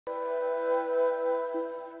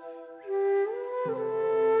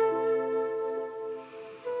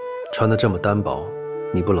穿得这么单薄，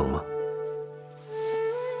你不冷吗？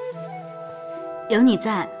有你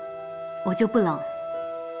在，我就不冷。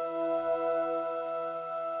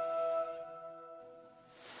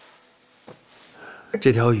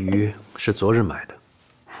这条鱼是昨日买的，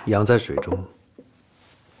养在水中。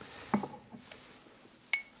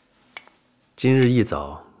今日一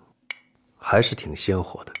早，还是挺鲜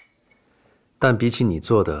活的，但比起你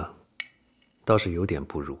做的，倒是有点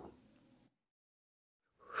不如。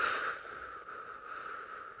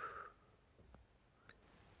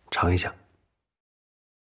尝一下。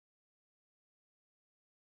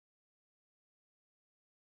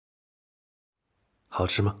 好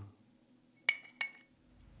吃吗？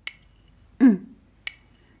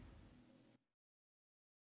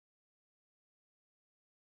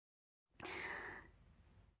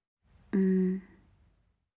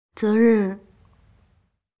昨日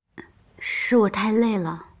是我太累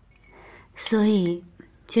了，所以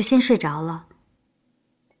就先睡着了。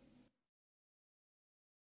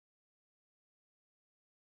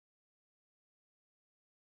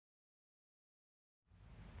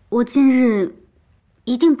我今日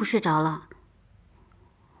一定不睡着了。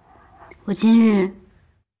我今日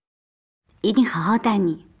一定好好待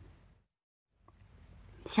你，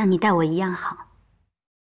像你待我一样好。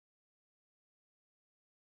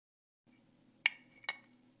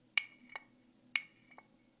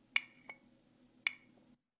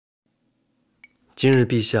今日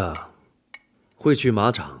陛下会去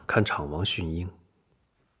马场看场王驯鹰，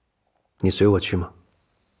你随我去吗？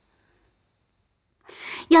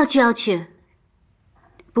要去要去，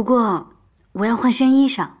不过我要换身衣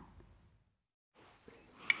裳。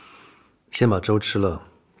先把粥吃了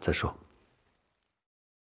再说。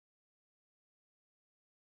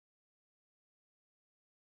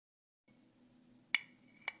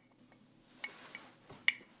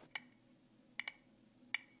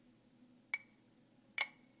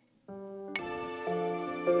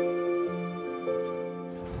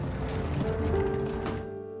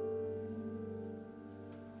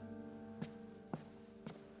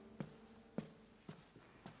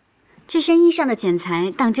这身衣裳的剪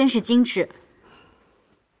裁当真是精致。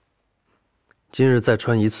今日再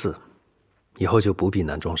穿一次，以后就不必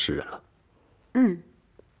男装示人了。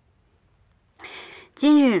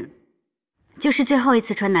今日就是最后一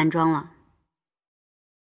次穿男装了。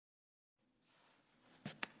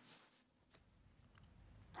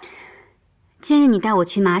今日你带我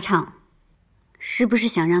去马场，是不是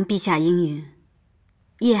想让陛下应允？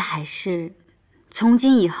叶海市从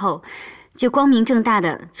今以后就光明正大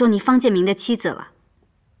的做你方建明的妻子了。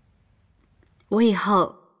我以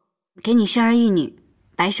后给你生儿育女，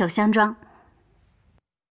白首相庄。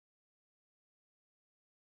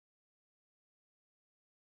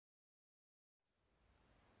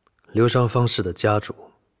流商方氏的家主，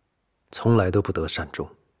从来都不得善终。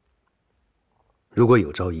如果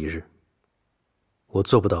有朝一日，我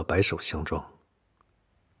做不到白首相庄，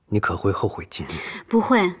你可会后悔今日？不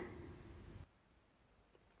会，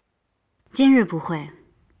今日不会，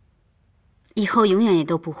以后永远也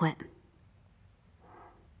都不会。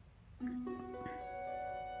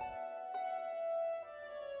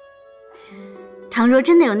倘若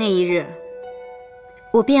真的有那一日，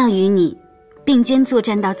我便要与你并肩作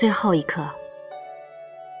战到最后一刻。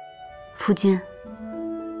夫君。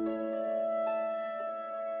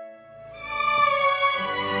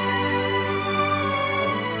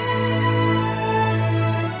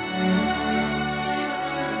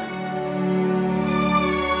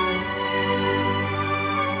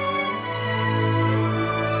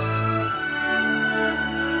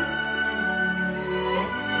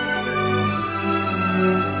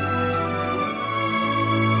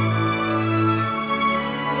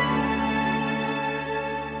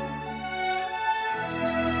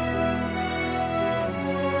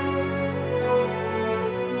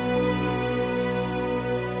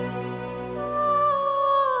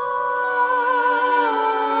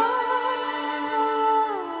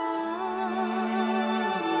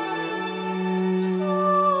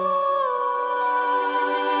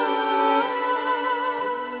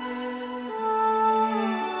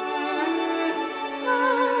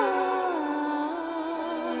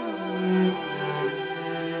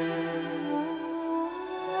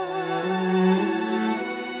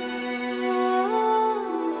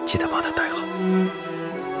记得把它带好。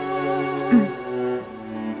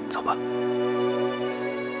走吧。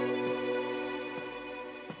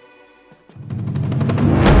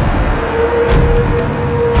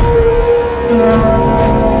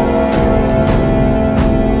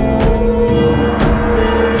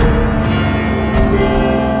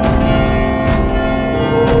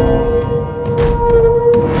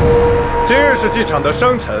是剧场的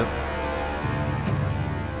生辰。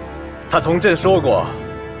他同朕说过，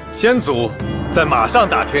先祖在马上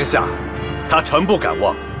打天下，他诚不敢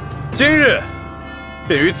忘。今日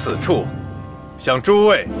便于此处，向诸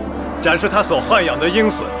位展示他所豢养的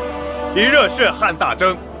鹰隼，以热血撼大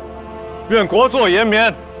征。愿国祚延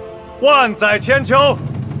绵，万载千秋。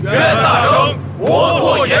愿大征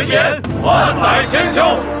国祚延绵，万载千秋。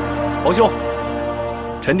皇兄，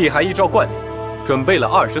臣弟还依照惯例，准备了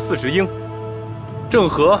24只鹰，正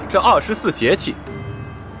合这24节气。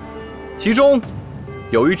其中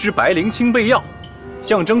有一只白灵青贝药，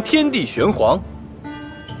象征天地玄黄。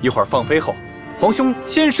一会儿放飞后，皇兄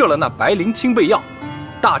先射了那白灵青贝药，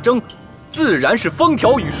大征自然是风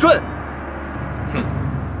调雨顺。哼！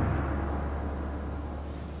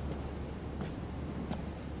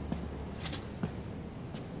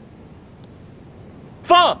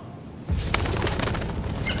放！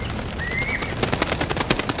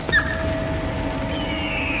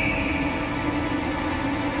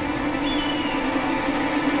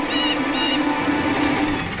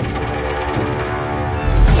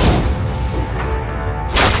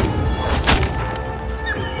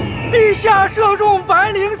陛下射中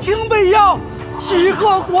白灵青贝药，喜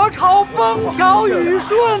贺国朝风调雨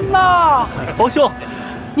顺呐！皇兄，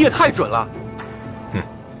你也太准了。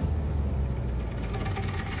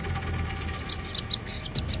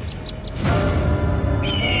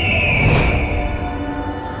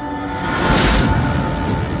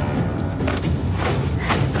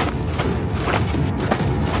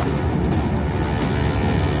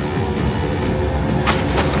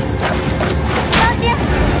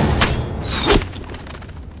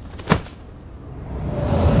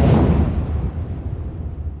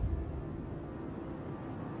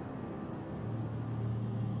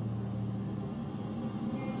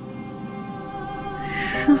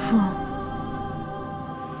师傅，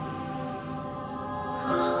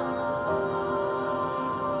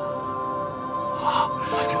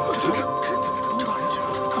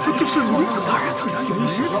这就是女子大人，女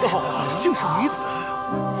子，竟是女子。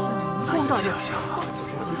方大人，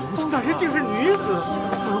方大人竟是女子，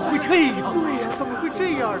怎么会这样？对呀，怎么会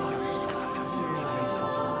这样呢？